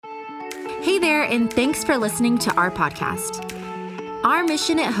Hey there, and thanks for listening to our podcast. Our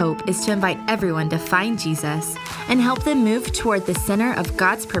mission at Hope is to invite everyone to find Jesus and help them move toward the center of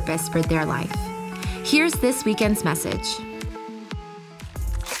God's purpose for their life. Here's this weekend's message.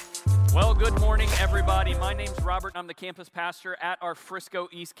 Well, good morning, everybody. My name's Robert, and I'm the campus pastor at our Frisco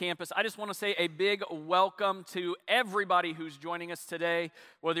East campus. I just want to say a big welcome to everybody who's joining us today,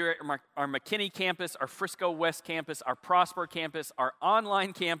 whether you're at our McKinney campus, our Frisco West campus, our Prosper campus, our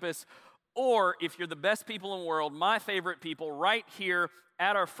online campus, or if you're the best people in the world, my favorite people right here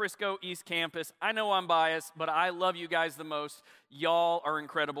at our Frisco East campus. I know I'm biased, but I love you guys the most. Y'all are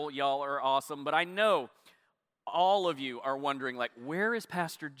incredible. Y'all are awesome. But I know all of you are wondering, where is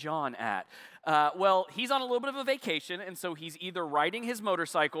Pastor John at? Well, he's on a little bit of a vacation, and so he's either riding his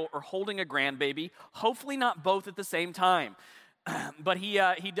motorcycle or holding a grandbaby, hopefully not both at the same time. But he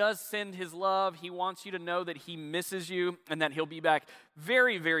does send his love. He wants you to know that he misses you and that he'll be back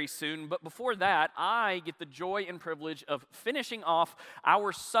very, very soon. But before that, I get the joy and privilege of finishing off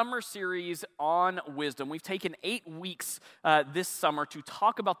our summer series on wisdom. We've taken 8 weeks this summer to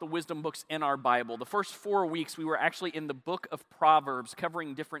talk about the wisdom books in our Bible. The first 4 weeks, we were actually in the book of Proverbs,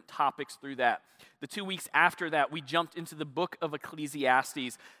 covering different topics through that. The 2 weeks after that, we jumped into the book of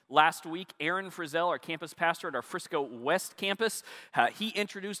Ecclesiastes. Last week, Aaron Frizzell, our campus pastor at our Frisco West campus, he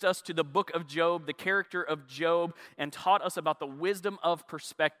introduced us to the book of Job, the character of Job, and taught us about the wisdom of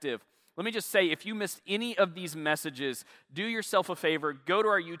perspective. Let me just say, if you missed any of these messages, do yourself a favor, go to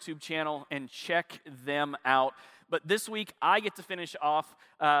our YouTube channel and check them out. But this week, I get to finish off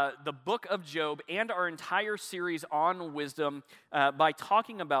the book of Job and our entire series on wisdom by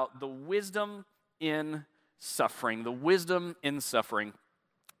talking about the wisdom in suffering, the wisdom in suffering.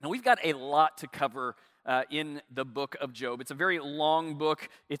 Now, we've got a lot to cover in the book of Job. It's a very long book.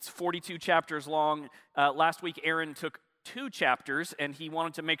 It's 42 chapters long. Last week, Aaron took 2 chapters, and he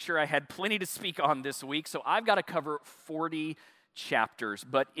wanted to make sure I had plenty to speak on this week, so I've got to cover 40 chapters.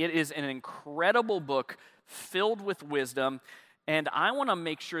 But it is an incredible book filled with wisdom, and I want to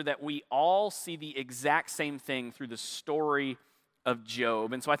make sure that we all see the exact same thing through the story of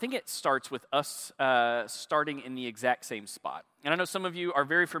Job. And so I think it starts with us starting in the exact same spot. And I know some of you are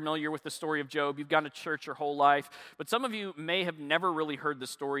very familiar with the story of Job. You've gone to church your whole life, but some of you may have never really heard the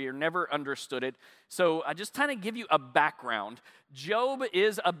story or never understood it. So I just kind of give you a background. Job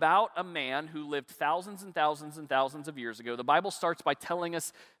is about a man who lived thousands and thousands and thousands of years ago. The Bible starts by telling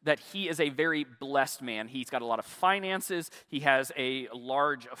us that he is a very blessed man. He's got a lot of finances. He has a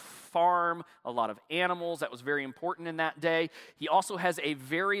large farm, a lot of animals. That was very important in that day. He also has a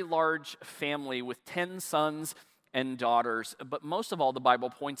very large family with 10 sons and daughters. But most of all, the Bible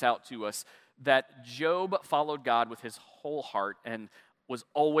points out to us that Job followed God with his whole heart and was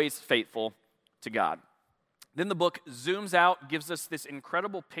always faithful to God. Then the book zooms out, gives us this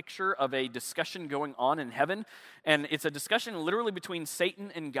incredible picture of a discussion going on in heaven. And it's a discussion literally between Satan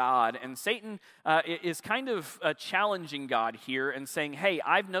and God. And Satan is kind of challenging God here and saying, hey,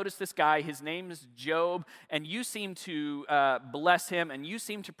 I've noticed this guy, his name is Job, and you seem to bless him, and you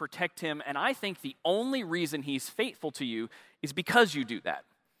seem to protect him. And I think the only reason he's faithful to you is because you do that.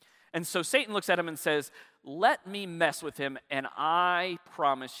 And so Satan looks at him and says, let me mess with him, and I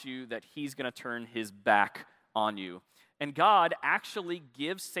promise you that he's going to turn his back on you. And God actually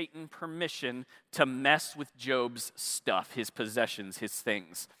gives Satan permission to mess with Job's stuff, his possessions, his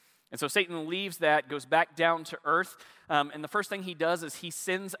things. And so Satan leaves that, goes back down to earth, and the first thing he does is he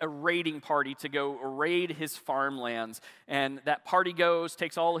sends a raiding party to go raid his farmlands. And that party goes,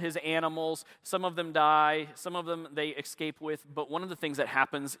 takes all his animals. Some of them die, some of them they escape with. But one of the things that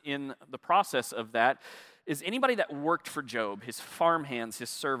happens in the process of that is anybody that worked for Job, his farmhands, his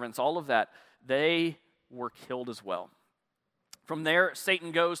servants, all of that, they were killed as well. From there,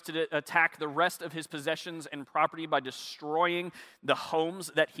 Satan goes to attack the rest of his possessions and property by destroying the homes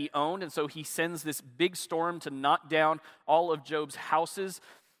that he owned. And so he sends this big storm to knock down all of Job's houses.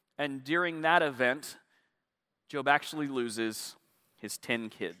 And during that event, Job actually loses his 10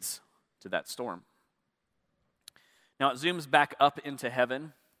 kids to that storm. Now it zooms back up into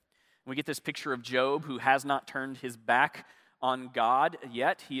heaven. We get this picture of Job who has not turned his back on God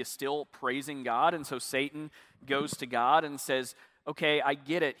yet. He is still praising God. And so Satan goes to God and says, okay, I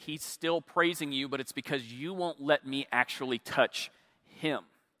get it. He's still praising you, but it's because you won't let me actually touch him.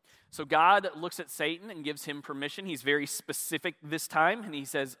 So God looks at Satan and gives him permission. He's very specific this time, and he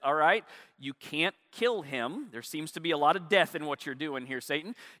says, all right, you can't kill him. There seems to be a lot of death in what you're doing here,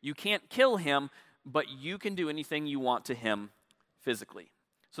 Satan. You can't kill him, but you can do anything you want to him physically.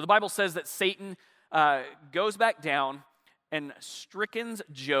 So the Bible says that Satan goes back down, and strickens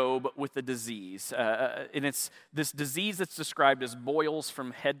Job with a disease. And it's this disease that's described as boils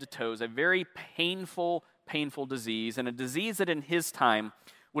from head to toes, a very painful disease, and a disease that in his time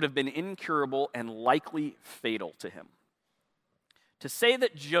would have been incurable and likely fatal to him. To say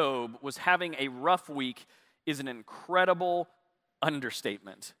that Job was having a rough week is an incredible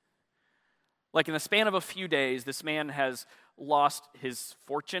understatement. Like in the span of a few days, this man has lost his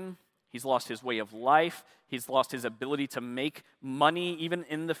fortune, he's lost his way of life, he's lost his ability to make money even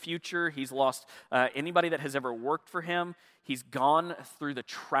in the future, he's lost anybody that has ever worked for him, he's gone through the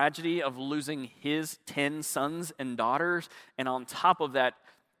tragedy of losing his 10 sons and daughters, and on top of that,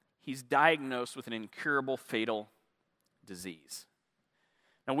 he's diagnosed with an incurable, fatal disease.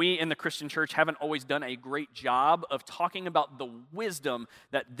 Now, we in the Christian church haven't always done a great job of talking about the wisdom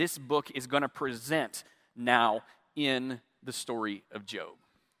that this book is going to present now in the story of Job.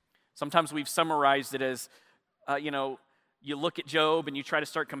 Sometimes we've summarized it as, you look at Job and you try to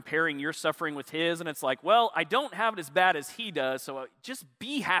start comparing your suffering with his, and it's like, well, I don't have it as bad as he does, so just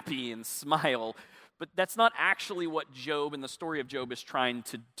be happy and smile. But that's not actually what Job and the story of Job is trying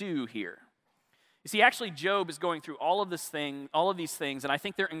to do here. You see, actually, Job is going through all of these things, and I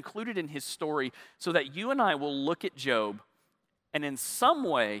think they're included in his story so that you and I will look at Job and in some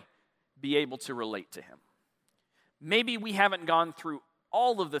way be able to relate to him. Maybe we haven't gone through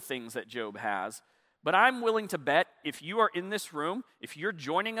all of the things that Job has, but I'm willing to bet if you are in this room, if you're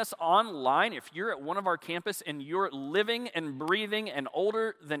joining us online, if you're at one of our campus and you're living and breathing and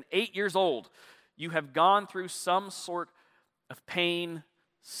older than 8 years old, you have gone through some sort of pain,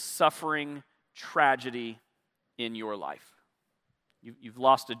 suffering, tragedy in your life. You've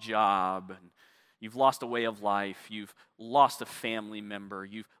lost a job, and you've lost a way of life, you've lost a family member,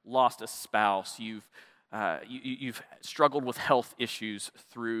 you've lost a spouse, you've struggled with health issues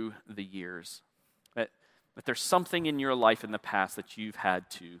through the years. But there's something in your life in the past that you've had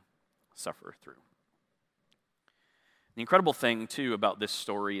to suffer through. The incredible thing, too, about this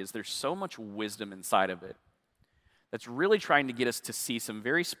story is there's so much wisdom inside of it that's really trying to get us to see some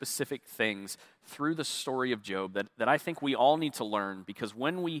very specific things through the story of Job that I think we all need to learn, because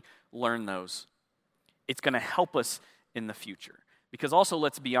when we learn those, it's going to help us in the future. Because also,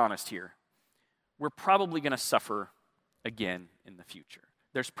 let's be honest here, we're probably going to suffer again in the future.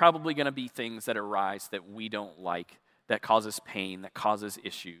 There's probably going to be things that arise that we don't like, that causes pain, that causes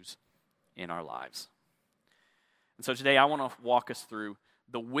issues in our lives. And so today I want to walk us through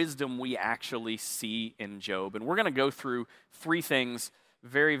the wisdom we actually see in Job. And we're going to go through 3 things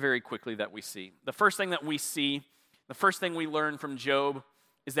very, very quickly that we see. The first thing that we see, the first thing we learn from Job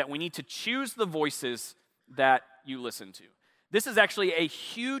is that we need to choose the voices that you listen to. This is actually a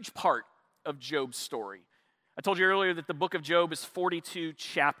huge part of Job's story. I told you earlier that the book of Job is 42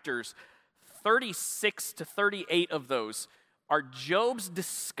 chapters. 36 to 38 of those are Job's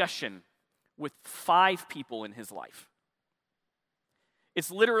discussion with 5 people in his life. It's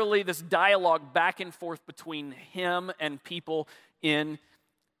literally this dialogue back and forth between him and people in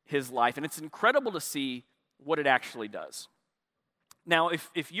his life. And it's incredible to see what it actually does. Now,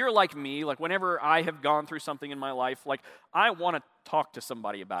 if you're like me, like whenever I have gone through something in my life, like I want to talk to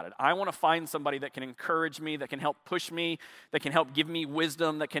somebody about it. I want to find somebody that can encourage me, that can help push me, that can help give me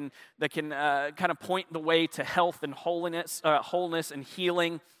wisdom, that can kind of point the way to health and wholeness and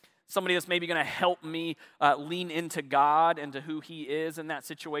healing. Somebody that's maybe going to help me lean into God and to who He is in that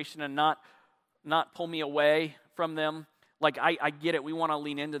situation, and not pull me away from them. Like I get it. We want to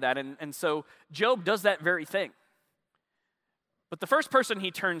lean into that, and so Job does that very thing. But the first person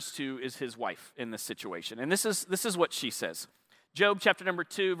he turns to is his wife in this situation. And this is what she says. Job chapter number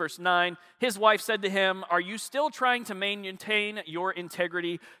 2, verse 9. His wife said to him, "Are you still trying to maintain your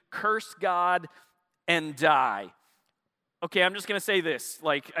integrity? Curse God and die." Okay, I'm just going to say this.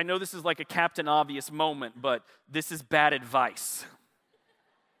 Like, I know this is like a Captain Obvious moment, but this is bad advice.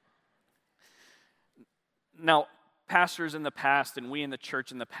 Now, pastors in the past and we in the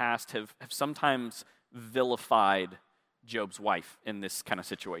church in the past have sometimes vilified Job's wife in this kind of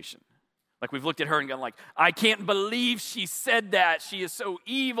situation. Like we've looked at her and gone like, I can't believe she said that. She is so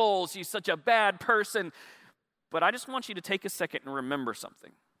evil. She's such a bad person. But I just want you to take a second and remember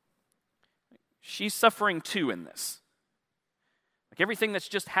something. She's suffering too in this. Like everything that's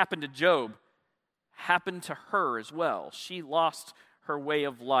just happened to Job happened to her as well. She lost her way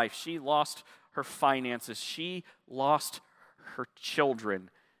of life. She lost her finances. She lost her children.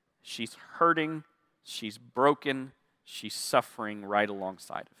 She's hurting. She's broken. She's suffering right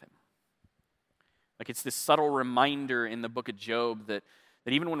alongside of him. Like it's this subtle reminder in the book of Job that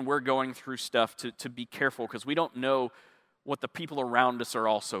even when we're going through stuff to be careful, because we don't know what the people around us are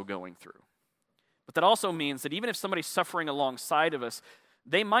also going through. But that also means that even if somebody's suffering alongside of us,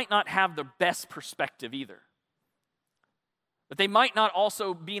 they might not have the best perspective either. That they might not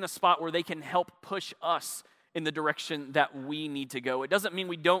also be in a spot where they can help push us in the direction that we need to go. It doesn't mean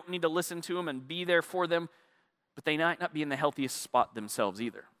we don't need to listen to them and be there for them, but they might not be in the healthiest spot themselves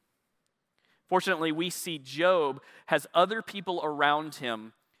either. Fortunately, we see Job has other people around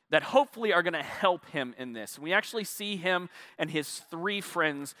him that hopefully are going to help him in this. We actually see him and his 3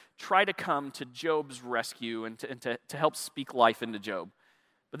 friends try to come to Job's rescue and to help speak life into Job.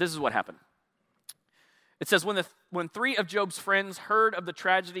 But this is what happened. It says, when 3 of Job's friends heard of the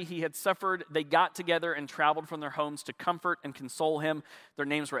tragedy he had suffered, they got together and traveled from their homes to comfort and console him. Their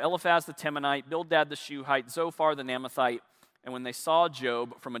names were Eliphaz the Temanite, Bildad the Shuhite, Zophar the Naamathite. And when they saw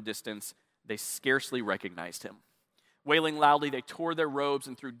Job from a distance, they scarcely recognized him. Wailing loudly, they tore their robes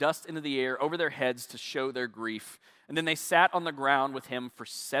and threw dust into the air over their heads to show their grief. And then they sat on the ground with him for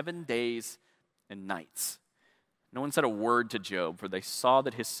 7 days and nights. No one said a word to Job, for they saw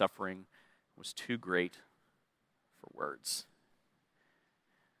that his suffering was too great for words.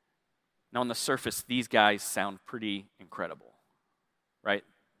 Now, on the surface, these guys sound pretty incredible, right?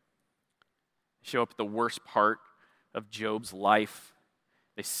 They show up at the worst part of Job's life.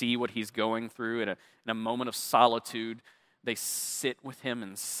 They see what he's going through in a moment of solitude. They sit with him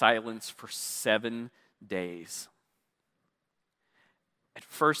in silence for 7 days. At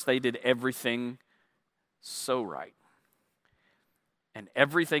first, they did everything so right. And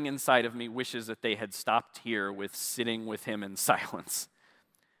everything inside of me wishes that they had stopped here with sitting with him in silence.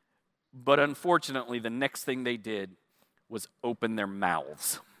 But unfortunately, the next thing they did was open their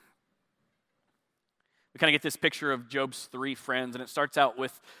mouths. We kind of get this picture of Job's 3 friends, and it starts out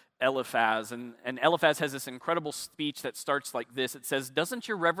with Eliphaz. And Eliphaz has this incredible speech that starts like this. It says, "Doesn't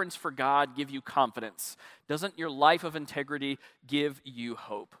your reverence for God give you confidence? Doesn't your life of integrity give you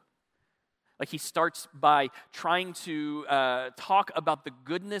hope?" Like he starts by trying to talk about the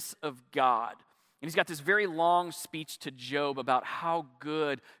goodness of God. And he's got this very long speech to Job about how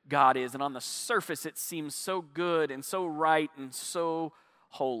good God is. And on the surface, it seems so good and so right and so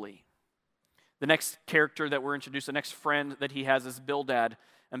holy. The next character that we're introduced, the next friend that he has is Bildad.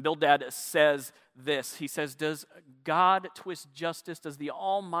 And Bildad says this. He says, "Does God twist justice? Does the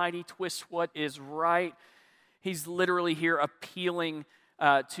Almighty twist what is right?" He's literally here appealing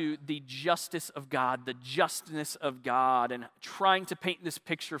to the justice of God, the justness of God, and trying to paint this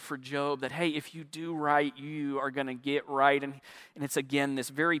picture for Job that, hey, if you do right, you are going to get right. And it's, again, this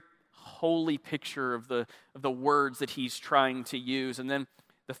very holy picture of the words that he's trying to use. And then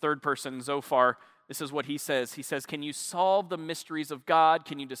the third person, Zophar, this is what he says. He says, "Can you solve the mysteries of God?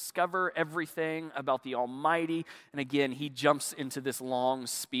 Can you discover everything about the Almighty?" And again, he jumps into this long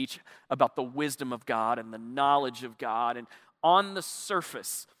speech about the wisdom of God and the knowledge of God. And on the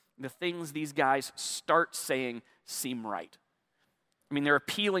surface, the things these guys start saying seem right. I mean, they're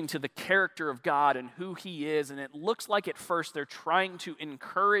appealing to the character of God and who he is, and it looks like at first they're trying to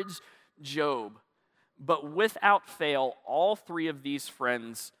encourage Job. But without fail, all 3 of these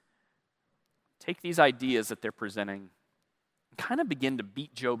friends take these ideas that they're presenting and kind of begin to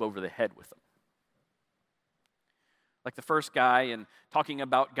beat Job over the head with them. Like the first guy, and talking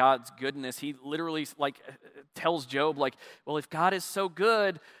about God's goodness, he literally tells Job, well, if God is so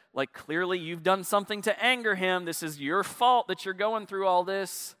good, clearly you've done something to anger him. This is your fault that you're going through all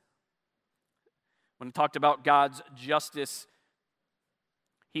this. When he talked about God's justice,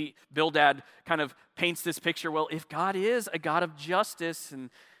 Bildad kind of paints this picture, well, if God is a God of justice and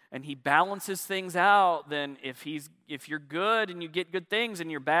he balances things out, then if you're good and you get good things and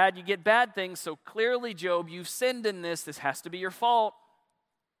you're bad, you get bad things. So clearly, Job, you've sinned in this. This has to be your fault.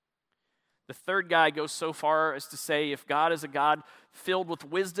 The third guy goes so far as to say, if God is a God filled with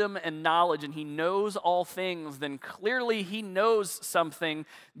wisdom and knowledge and he knows all things, then clearly he knows something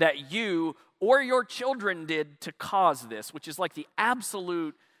that you or your children did to cause this, which is like the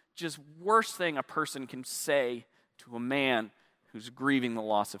absolute just worst thing a person can say to a man who's grieving the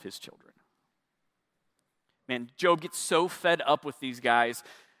loss of his children. Man, Job gets so fed up with these guys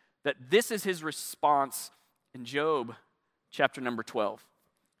that this is his response in Job chapter number 12.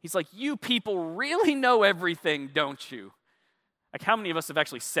 He's like, "You people really know everything, don't you?" Like, how many of us have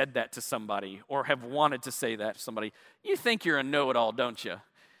actually said that to somebody or have wanted to say that to somebody? You think you're a know-it-all, don't you?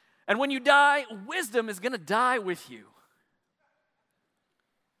 And when you die, wisdom is going to die with you.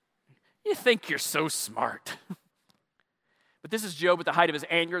 You think you're so smart. But this is Job at the height of his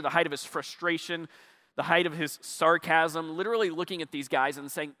anger, the height of his frustration, the height of his sarcasm, literally looking at these guys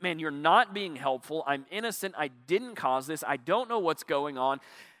and saying, man, you're not being helpful. I'm innocent. I didn't cause this. I don't know what's going on.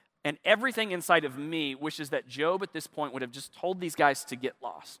 And everything inside of me wishes that Job at this point would have just told these guys to get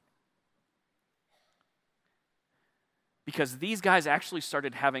lost. because these guys actually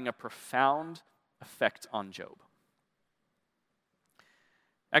started having a profound effect on Job.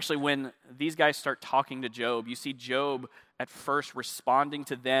 Actually, when these guys start talking to Job, you see Job at first responding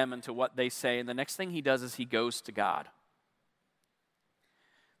to them and to what they say, and the next thing he does is he goes to God.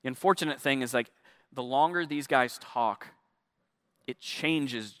 The unfortunate thing is, like, the longer these guys talk, it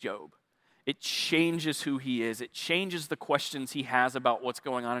changes Job. It changes who he is. It changes the questions he has about what's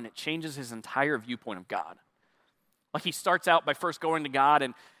going on, and it changes his entire viewpoint of God. Like, he starts out by first going to God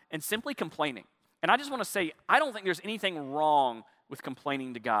and simply complaining. And I just want to say, I don't think there's anything wrong with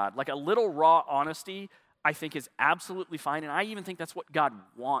complaining to God. Like, a little raw honesty, I think, is absolutely fine, and I even think that's what God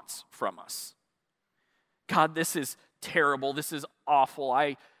wants from us. God, this is terrible. This is awful.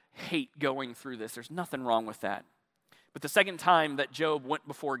 I hate going through this. There's nothing wrong with that. But the second time that Job went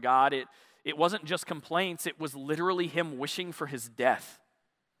before God, it wasn't just complaints. It was literally him wishing for his death.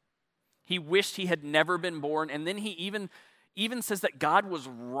 He wished he had never been born, and then he even says that God was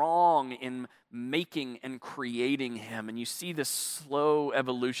wrong in making and creating him. And you see this slow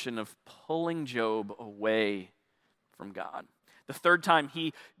evolution of pulling Job away from God. The third time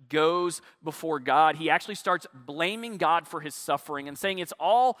he goes before God, he actually starts blaming God for his suffering and saying it's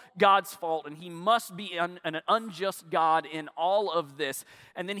all God's fault and he must be an unjust God in all of this.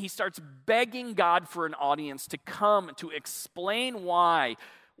 And then he starts begging God for an audience to come to explain why.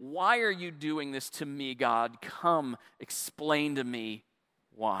 Why are you doing this to me, God? Come, explain to me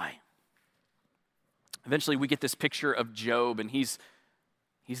why. Eventually, we get this picture of Job, and he's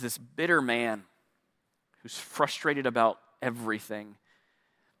this bitter man who's frustrated about everything,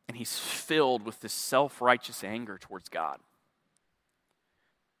 and he's filled with this self-righteous anger towards God.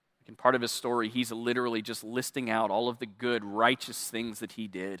 In part of his story, he's literally just listing out all of the good, righteous things that he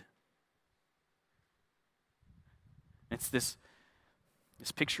did. It's this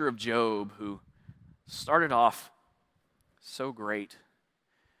picture of Job who started off so great,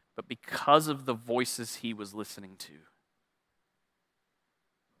 but because of the voices he was listening to,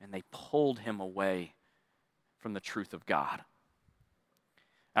 and they pulled him away from the truth of God.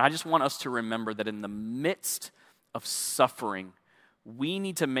 And I just want us to remember that in the midst of suffering, we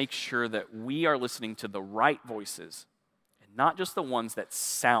need to make sure that we are listening to the right voices and not just the ones that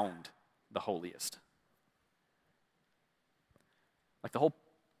sound the holiest. Like, the whole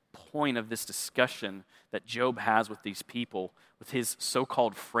point of this discussion that Job has with these people, with his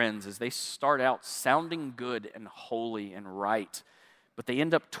so-called friends, is they start out sounding good and holy and right, but they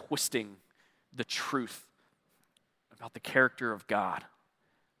end up twisting the truth about the character of God.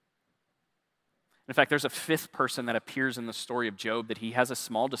 In fact, there's a fifth person that appears in the story of Job that he has a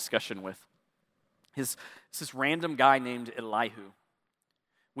small discussion with. It's this random guy named Elihu.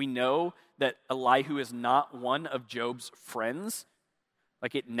 We know that Elihu is not one of Job's friends.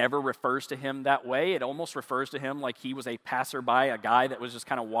 Like, it never refers to him that way. It almost refers to him like he was a passerby, a guy that was just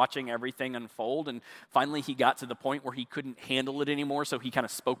kind of watching everything unfold. And finally, he got to the point where he couldn't handle it anymore, so he kind of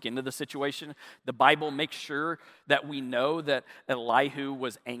spoke into the situation. The Bible makes sure that we know that Elihu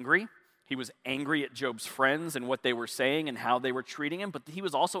was angry. He was angry at Job's friends and what they were saying and how they were treating him, but he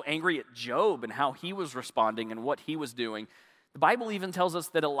was also angry at Job and how he was responding and what he was doing. The Bible even tells us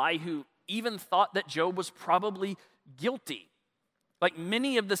that Elihu even thought that Job was probably guilty. Like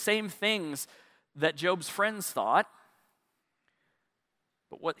many of the same things that Job's friends thought,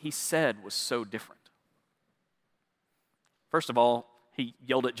 but what he said was so different. First of all, he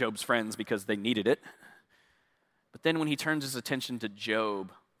yelled at Job's friends because they needed it. But then when he turns his attention to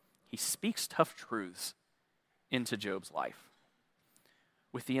Job, he speaks tough truths into Job's life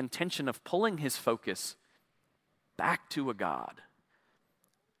with the intention of pulling his focus back to a God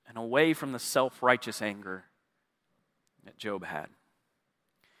and away from the self-righteous anger that Job had.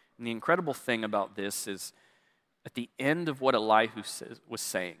 And the incredible thing about this is, at the end of what Elihu was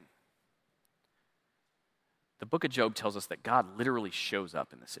saying, the book of Job tells us that God literally shows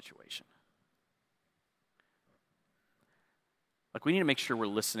up in the situation. Like, we need to make sure we're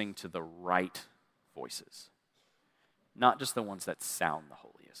listening to the right voices, not just the ones that sound the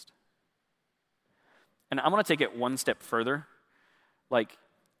holiest. And I'm going to take it one step further. Like,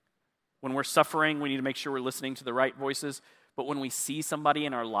 when we're suffering, we need to make sure we're listening to the right voices. But when we see somebody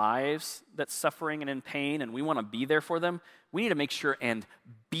in our lives that's suffering and in pain and we want to be there for them, we need to make sure and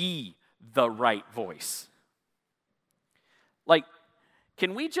be the right voice. Like,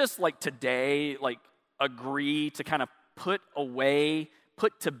 can we just, like, today, like, agree to kind of put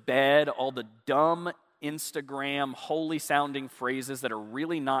to bed all the dumb Instagram, holy-sounding phrases that are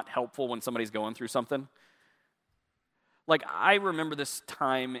really not helpful when somebody's going through something? Like, I remember this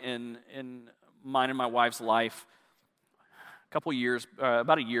time in mine and my wife's life, couple years,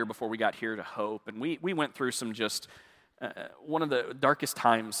 about a year before we got here to Hope, and we went through some just one of the darkest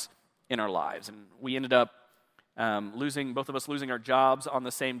times in our lives. And we ended up both of us losing our jobs on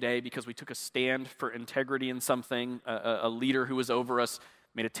the same day because we took a stand for integrity in something. A leader who was over us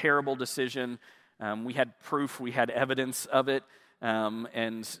made a terrible decision. We had proof, we had evidence of it,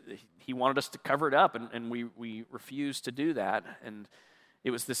 and he wanted us to cover it up, and we refused to do that. And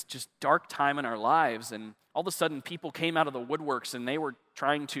it was this just dark time in our lives, and all of a sudden people came out of the woodworks and they were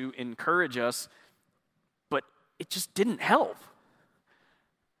trying to encourage us, but it just didn't help.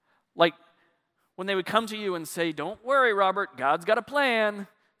 Like, when they would come to you and say, "Don't worry, Robert, God's got a plan,"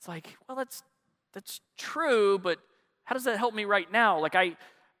 it's like, well, that's true, but how does that help me right now? Like, I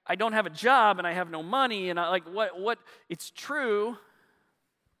don't have a job and I have no money, and what? It's true.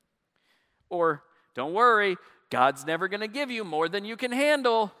 Or, "Don't worry, God's never going to give you more than you can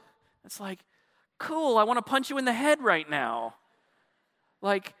handle." It's like, cool, I want to punch you in the head right now.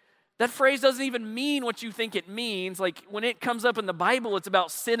 Like, that phrase doesn't even mean what you think it means. Like, when it comes up in the Bible, it's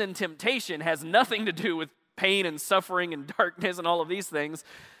about sin and temptation. It has nothing to do with pain and suffering and darkness and all of these things.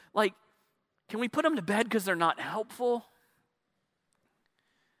 Like, can we put them to bed because they're not helpful?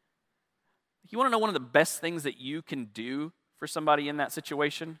 You want to know one of the best things that you can do for somebody in that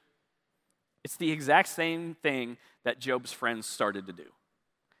situation? It's the exact same thing that Job's friends started to do.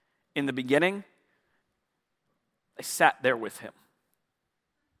 In the beginning, they sat there with him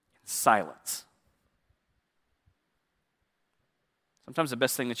in silence. Sometimes the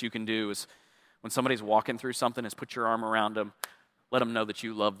best thing that you can do is when somebody's walking through something is put your arm around them, let them know that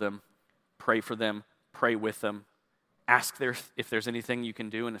you love them, pray for them, pray with them, ask if there's anything you can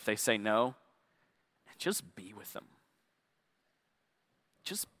do, and if they say no, just be with them.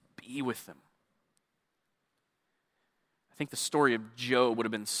 Just be with them. I think the story of Job would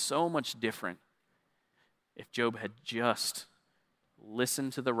have been so much different if Job had just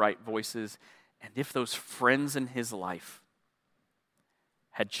listened to the right voices, and if those friends in his life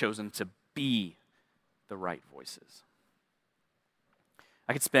had chosen to be the right voices.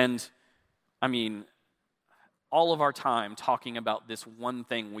 I could spend, all of our time talking about this one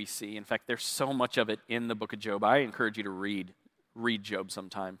thing we see. In fact, there's so much of it in the book of Job. I encourage you to read Job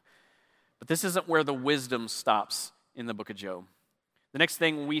sometime. But this isn't where the wisdom stops in the book of Job. The next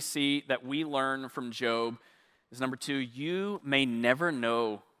thing we see that we learn from Job is number 2, you may never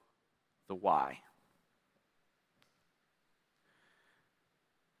know the why.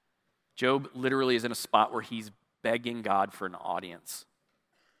 Job literally is in a spot where he's begging God for an audience.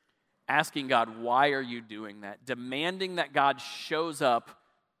 Asking God, why are you doing that? Demanding that God shows up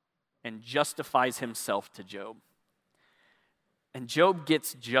and justifies himself to Job. And Job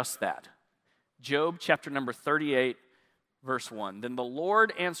gets just that. Job chapter number 38, verse 1. Then the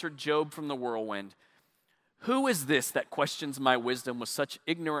Lord answered Job from the whirlwind, "Who is this that questions my wisdom with such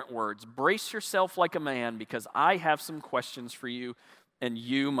ignorant words? Brace yourself like a man, because I have some questions for you, and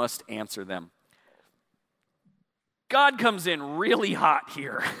you must answer them." God comes in really hot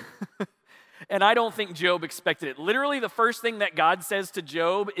here. And I don't think Job expected it. Literally, the first thing that God says to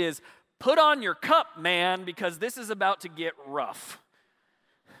Job is, "Put on your cup, man, because this is about to get rough."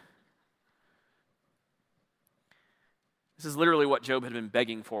 This is literally what Job had been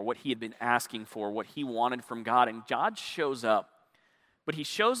begging for, what he had been asking for, what he wanted from God. And God shows up. But he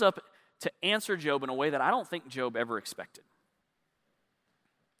shows up to answer Job in a way that I don't think Job ever expected.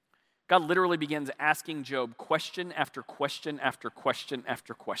 God literally begins asking Job question after question after question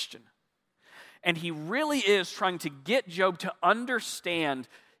after question. And he really is trying to get Job to understand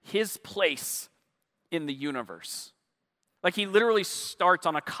his place in the universe. Like, he literally starts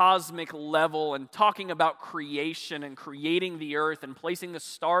on a cosmic level and talking about creation and creating the earth and placing the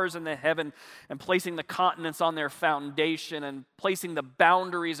stars in the heaven and placing the continents on their foundation and placing the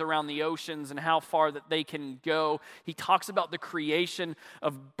boundaries around the oceans and how far that they can go. He talks about the creation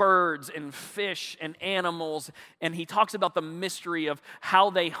of birds and fish and animals, and he talks about the mystery of how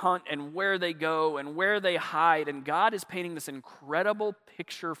they hunt and where they go and where they hide. And God is painting this incredible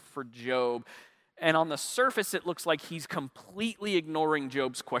picture for Job. And on the surface, it looks like he's completely ignoring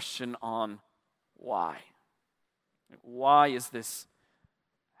Job's question on why. Why is this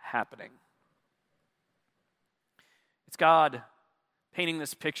happening? It's God painting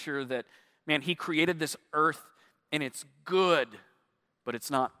this picture that, man, he created this earth and it's good, but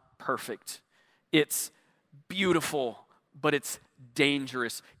it's not perfect. It's beautiful, but it's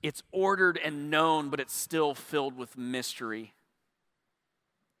dangerous. It's ordered and known, but it's still filled with mystery.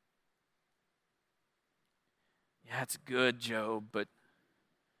 Yeah, it's good, Job, but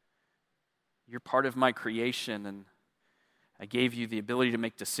you're part of my creation, and I gave you the ability to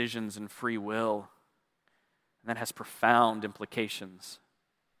make decisions and free will, and that has profound implications.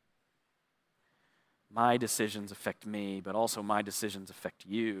 my decisions affect me, but also my decisions affect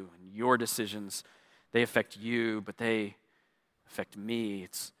you. And your decisions, they affect you, but they affect me.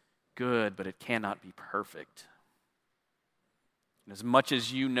 It's good, but it cannot be perfect. And as much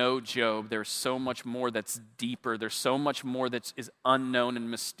as you know Job, there's so much more that's deeper. There's so much more that is unknown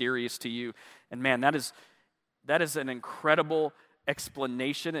and mysterious to you. And man, that is an incredible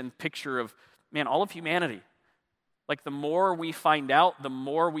explanation and picture of, man, all of humanity. Like the more we find out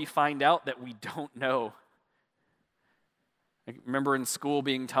that we don't know. I remember in school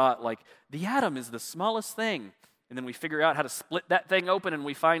being taught, like, the atom is the smallest thing. And then we figure out how to split that thing open and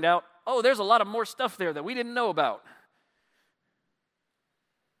we find out, oh, there's a lot of more stuff there that we didn't know about.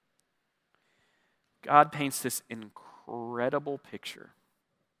 God paints this incredible picture.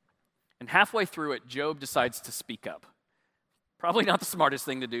 And halfway through it, Job decides to speak up. Probably not the smartest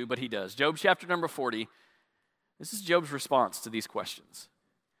thing to do, but he does. Job chapter number 40. This is Job's response to these questions.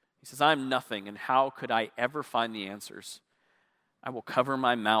 He says, I am nothing, and how could I ever find the answers? I will cover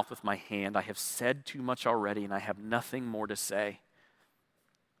my mouth with my hand. I have said too much already, and I have nothing more to say.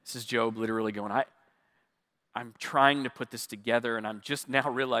 This is Job literally going, I'm trying to put this together, and I'm just now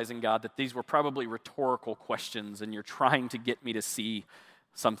realizing, God, that these were probably rhetorical questions, and you're trying to get me to see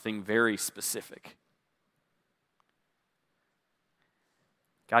something very specific.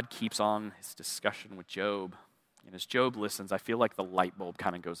 God keeps on his discussion with Job. And as Job listens, I feel like the light bulb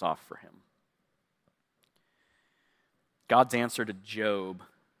kind of goes off for him. God's answer to Job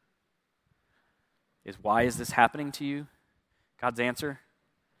is, why is this happening to you? God's answer,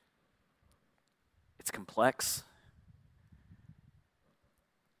 it's complex.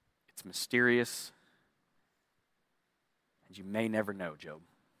 It's mysterious. And you may never know, Job.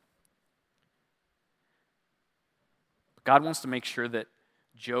 But God wants to make sure that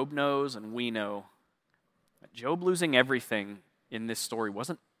Job knows and we know that Job losing everything in this story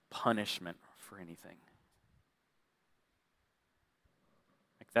wasn't punishment for anything.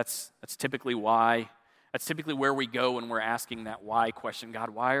 Like that's typically where we go when we're asking that why question. God,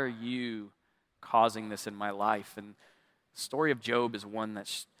 why are you causing this in my life? And the story of Job is one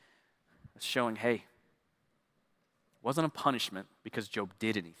that's showing, hey, it wasn't a punishment because Job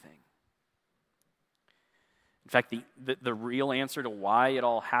did anything. In fact, the real answer to why it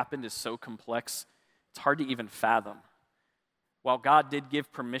all happened is so complex, it's hard to even fathom. While God did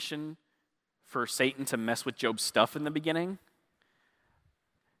give permission for Satan to mess with Job's stuff in the beginning,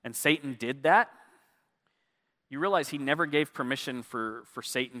 and Satan did that, you realize he never gave permission for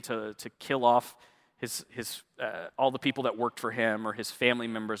Satan to kill off his all the people that worked for him or his family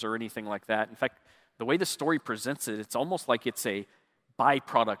members or anything like that. In fact, the way the story presents it, it's almost like it's a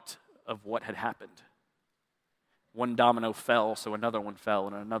byproduct of what had happened. One domino fell, so another one fell,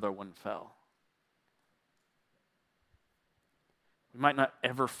 and another one fell. We might not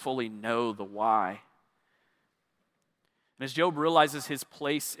ever fully know the why. And as Job realizes his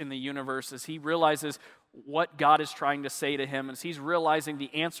place in the universe, as he realizes what God is trying to say to him, as he's realizing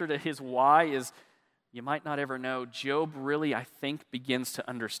the answer to his why is, you might not ever know, Job really, I think, begins to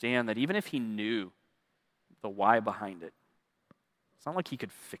understand that even if he knew the why behind it, it's not like he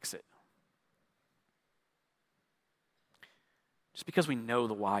could fix it. Just because we know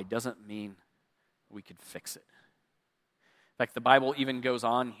the why doesn't mean we could fix it. In fact, the Bible even goes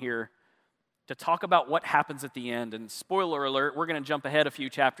on here to talk about what happens at the end. And spoiler alert, we're going to jump ahead a few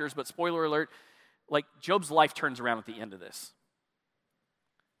chapters, but spoiler alert, like Job's life turns around at the end of this.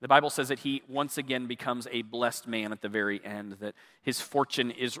 The Bible says that he once again becomes a blessed man at the very end, that his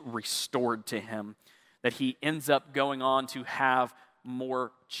fortune is restored to him, that he ends up going on to have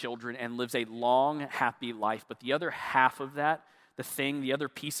more children and lives a long, happy life. But the other half of that, the other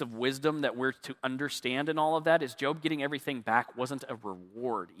piece of wisdom that we're to understand in all of that is Job getting everything back wasn't a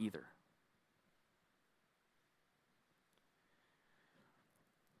reward either.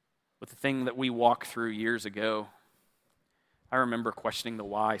 But the thing that we walked through years ago, I remember questioning the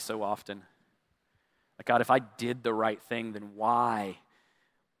why so often. Like, God, if I did the right thing, then why?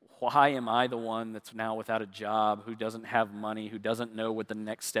 Why am I the one that's now without a job, who doesn't have money, who doesn't know what the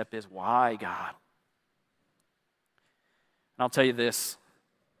next step is? Why, God? And I'll tell you this,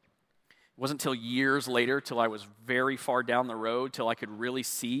 it wasn't until years later, till I was very far down the road, till I could really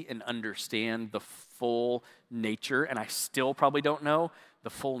see and understand the full nature, and I still probably don't know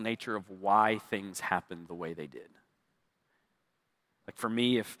the full nature of why things happened the way they did. Like for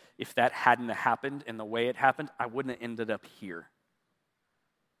me, if that hadn't happened in the way it happened, I wouldn't have ended up here.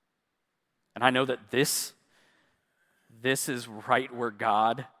 And I know that this is right where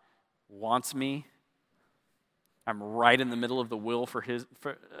God wants me. I'm right in the middle of the will for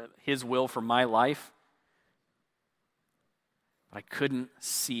his will for my life. But I couldn't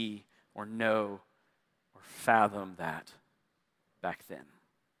see or know fathom that back then.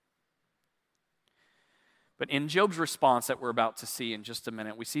 But in Job's response that we're about to see in just a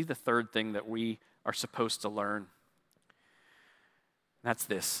minute, we see the third thing that we are supposed to learn. That's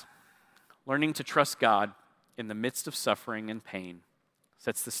this. Learning to trust God in the midst of suffering and pain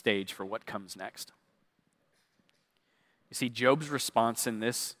sets the stage for what comes next. You see, Job's response in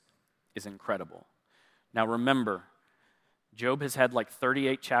this is incredible. Now remember, Job has had like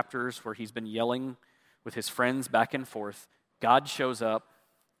 38 chapters where he's been yelling with his friends back and forth. God shows up,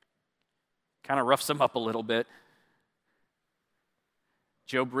 kind of roughs him up a little bit.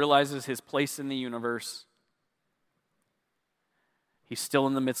 Job realizes his place in the universe. He's still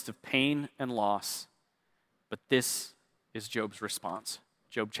in the midst of pain and loss, but this is Job's response.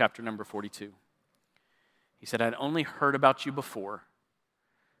 Job chapter number 42. He said, I'd only heard about you before,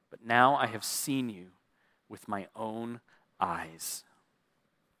 but now I have seen you with my own eyes.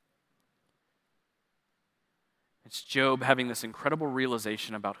 It's Job having this incredible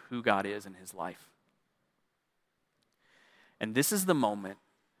realization about who God is in his life. And this is the moment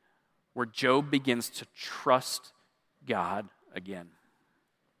where Job begins to trust God again.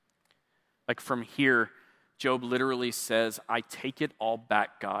 Like from here, Job literally says, I take it all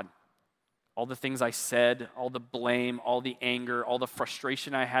back, God. All the things I said, all the blame, all the anger, all the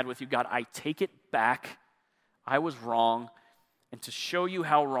frustration I had with you, God, I take it back. I was wrong. And to show you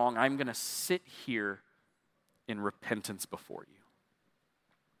how wrong, I'm going to sit here in repentance before you.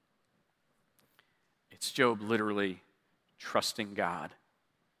 It's Job literally trusting God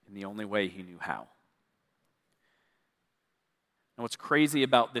in the only way he knew how. And what's crazy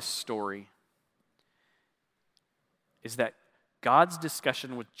about this story is that God's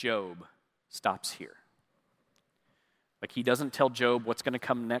discussion with Job stops here. Like he doesn't tell Job what's going to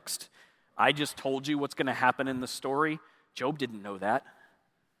come next. I just told you what's going to happen in the story. Job didn't know that.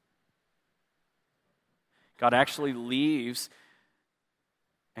 God actually leaves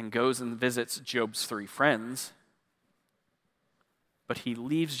and goes and visits Job's three friends, but he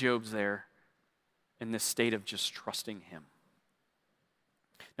leaves Job there in this state of just trusting him.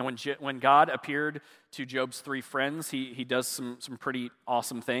 Now, when God appeared to Job's three friends, he does some pretty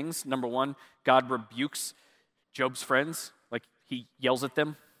awesome things. Number one, God rebukes Job's friends. Like, he yells at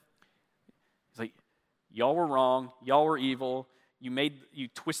them. He's like, y'all were wrong. Y'all were evil. You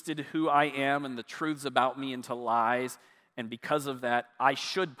twisted who I am and the truths about me into lies, and because of that, I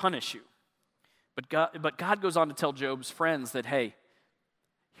should punish you. But God goes on to tell Job's friends that, hey,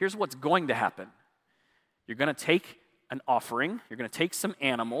 here's what's going to happen. You're going to take an offering, you're going to take some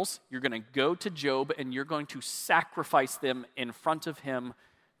animals, you're going to go to Job, and you're going to sacrifice them in front of him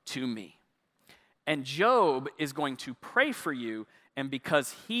to me. And Job is going to pray for you, and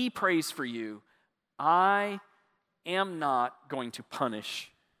because he prays for you, I am not going to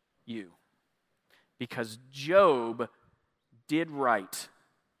punish you. Because Job did right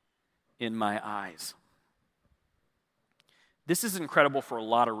in my eyes. This is incredible for a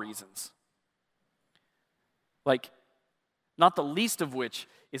lot of reasons. Like, not the least of which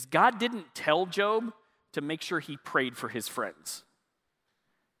is God didn't tell Job to make sure he prayed for his friends.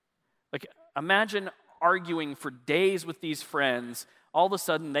 Like, imagine arguing for days with these friends. All of a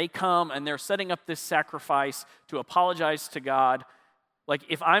sudden, they come and they're setting up this sacrifice to apologize to God. Like,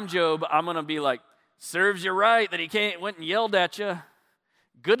 if I'm Job, I'm going to be like, serves you right that he went and yelled at you.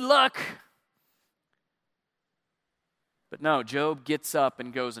 Good luck. But no, Job gets up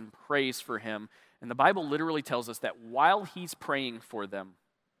and goes and prays for him. And the Bible literally tells us that while he's praying for them,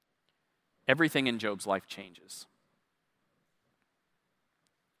 everything in Job's life changes.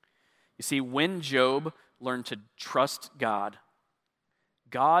 You see, when Job learned to trust God,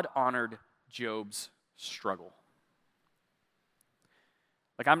 God honored Job's struggle.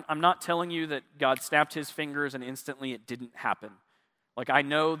 Like, I'm not telling you that God snapped his fingers and instantly it didn't happen. Like, I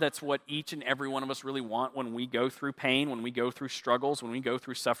know that's what each and every one of us really want when we go through pain, when we go through struggles, when we go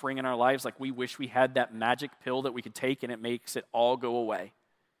through suffering in our lives. Like, we wish we had that magic pill that we could take and it makes it all go away.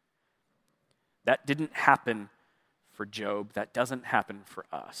 That didn't happen for Job. That doesn't happen for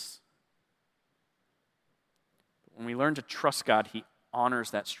us. But when we learn to trust God, he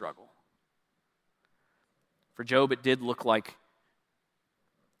honors that struggle. For Job, it did look like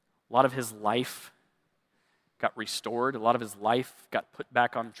a lot of his life got restored. A lot of his life got put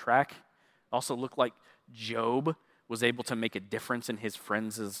back on track. Also looked like Job was able to make a difference in his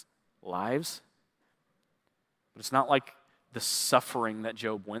friends' lives. But it's not like the suffering that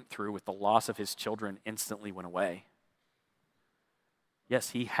Job went through with the loss of his children instantly went away.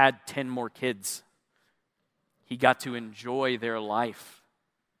 Yes, he had 10 more kids. He got to enjoy their life.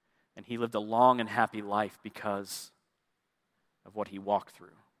 And he lived a long and happy life because of what he walked through.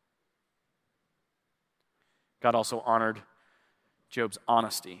 God also honored Job's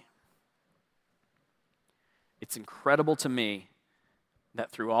honesty. It's incredible to me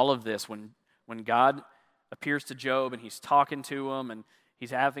that through all of this, when God appears to Job and he's talking to him and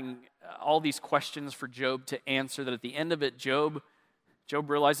he's having all these questions for Job to answer, that at the end of it, Job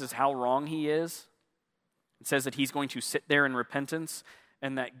realizes how wrong he is. It says that he's going to sit there in repentance,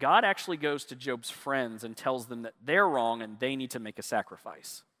 and that God actually goes to Job's friends and tells them that they're wrong and they need to make a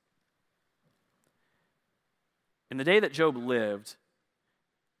sacrifice. In the day that Job lived,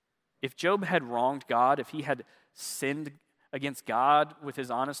 if Job had wronged God, if he had sinned against God with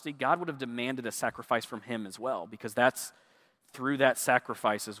his honesty, God would have demanded a sacrifice from him as well, because that's through that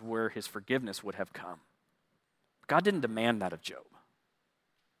sacrifice is where his forgiveness would have come. God didn't demand that of Job.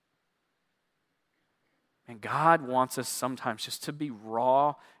 And God wants us sometimes just to be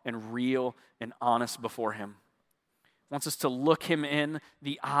raw and real and honest before him. He wants us to look him in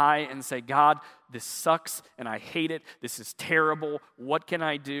the eye and say, God, this sucks and I hate it. This is terrible. What can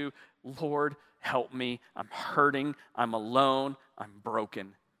I do? Lord, help me. I'm hurting. I'm alone. I'm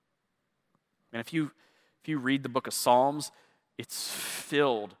broken. And if you read the book of Psalms, it's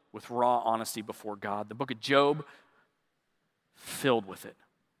filled with raw honesty before God. The book of Job, filled with it.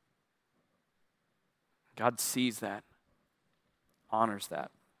 God sees that, honors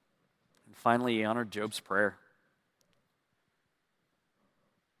that. And finally, he honored Job's prayer.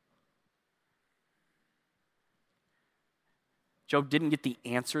 Job didn't get the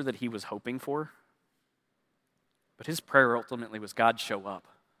answer that he was hoping for, but his prayer ultimately was, God, show up.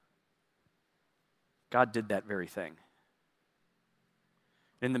 God did that very thing.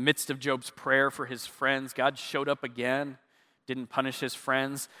 In the midst of Job's prayer for his friends, God showed up again, didn't punish his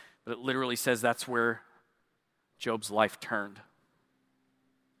friends, but it literally says that's where Job's life turned.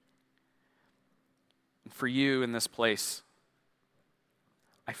 And for you in this place,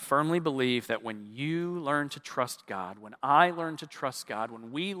 I firmly believe that when you learn to trust God, when I learn to trust God,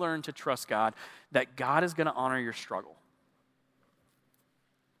 when we learn to trust God, that God is going to honor your struggle.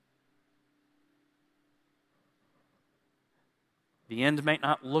 The end may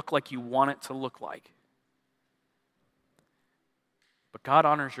not look like you want it to look like, but God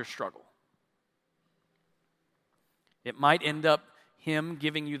honors your struggle. It might end up him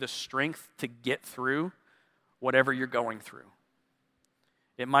giving you the strength to get through whatever you're going through.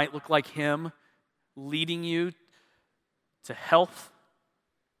 It might look like him leading you to health,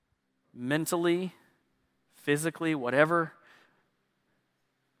 mentally, physically, whatever,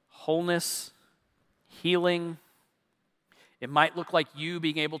 wholeness, healing. It might look like you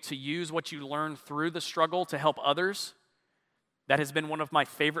being able to use what you learned through the struggle to help others. That has been one of my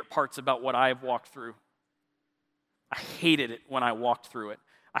favorite parts about what I have walked through. I hated it when I walked through it.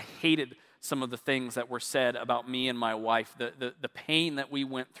 I hated some of the things that were said about me and my wife, the pain that we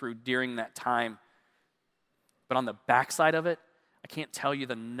went through during that time. But on the backside of it, I can't tell you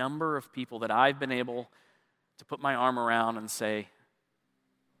the number of people that I've been able to put my arm around and say,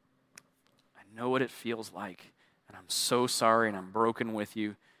 I know what it feels like, and I'm so sorry, and I'm broken with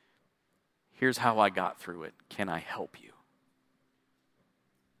you. Here's how I got through it. Can I help you?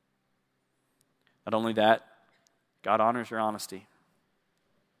 Not only that, God honors your honesty.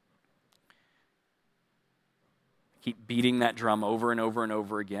 Keep beating that drum over and over and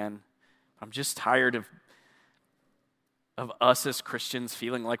over again. I'm just tired of us as Christians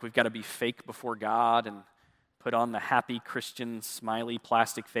feeling like we've got to be fake before God and put on the happy Christian smiley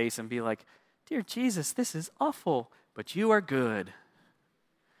plastic face and be like, dear Jesus, this is awful, but you are good.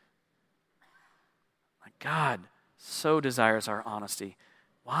 Like God so desires our honesty.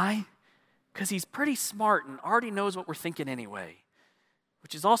 Why? Because he's pretty smart and already knows what we're thinking anyway,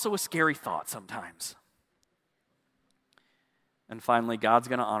 which is also a scary thought sometimes. And finally, God's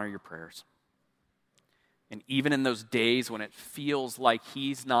going to honor your prayers. And even in those days when it feels like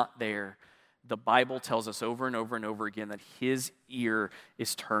he's not there, the Bible tells us over and over and over again that his ear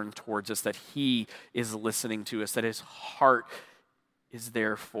is turned towards us, that he is listening to us, that his heart is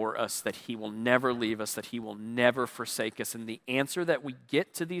there for us, that he will never leave us, that he will never forsake us. And the answer that we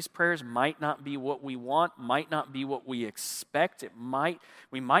get to these prayers might not be what we want, might not be what we expect.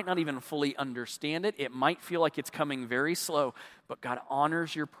 We might not even fully understand it. It might feel like it's coming very slow, but God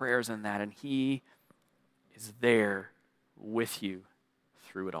honors your prayers in that, and he is there with you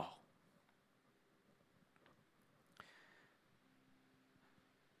through it all.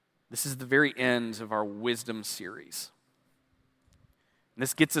 This is the very end of our wisdom series. And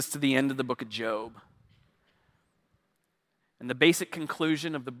this gets us to the end of the book of Job. And the basic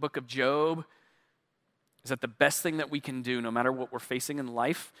conclusion of the book of Job is that the best thing that we can do, no matter what we're facing in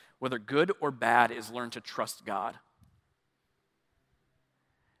life, whether good or bad, is learn to trust God.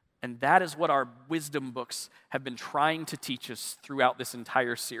 And that is what our wisdom books have been trying to teach us throughout this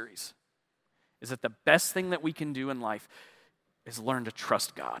entire series, is that the best thing that we can do in life is learn to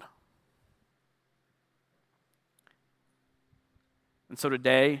trust God. And so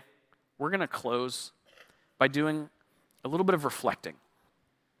today, we're going to close by doing a little bit of reflecting.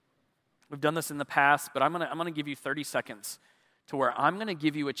 We've done this in the past, but I'm going to give you 30 seconds to where I'm going to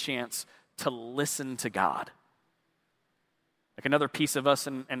give you a chance to listen to God. Like another piece of us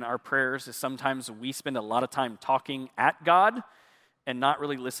in our prayers is sometimes we spend a lot of time talking at God and not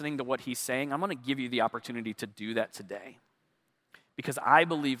really listening to what he's saying. I'm going to give you the opportunity to do that today because I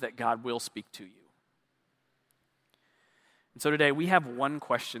believe that God will speak to you. And so today we have one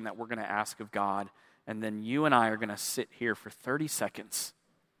question that we're going to ask of God, and then you and I are going to sit here for 30 seconds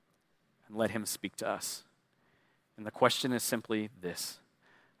and let him speak to us. And the question is simply this.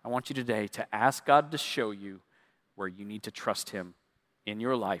 I want you today to ask God to show you where you need to trust him in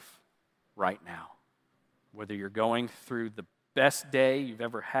your life right now. Whether you're going through the best day you've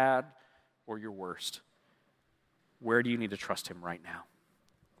ever had or your worst, where do you need to trust him right now?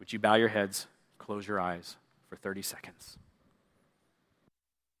 Would you bow your heads, close your eyes for 30 seconds?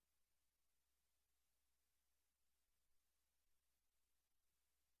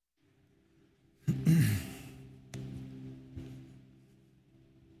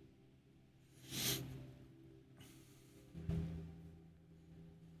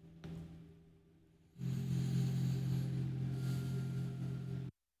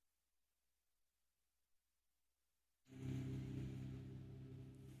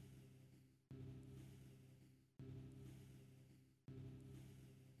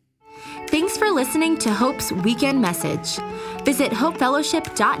 Thanks for listening to Hope's Weekend Message. Visit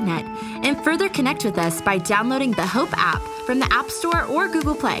hopefellowship.net and further connect with us by downloading the Hope app from the App Store or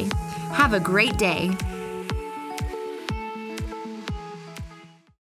Google Play. Have a great day.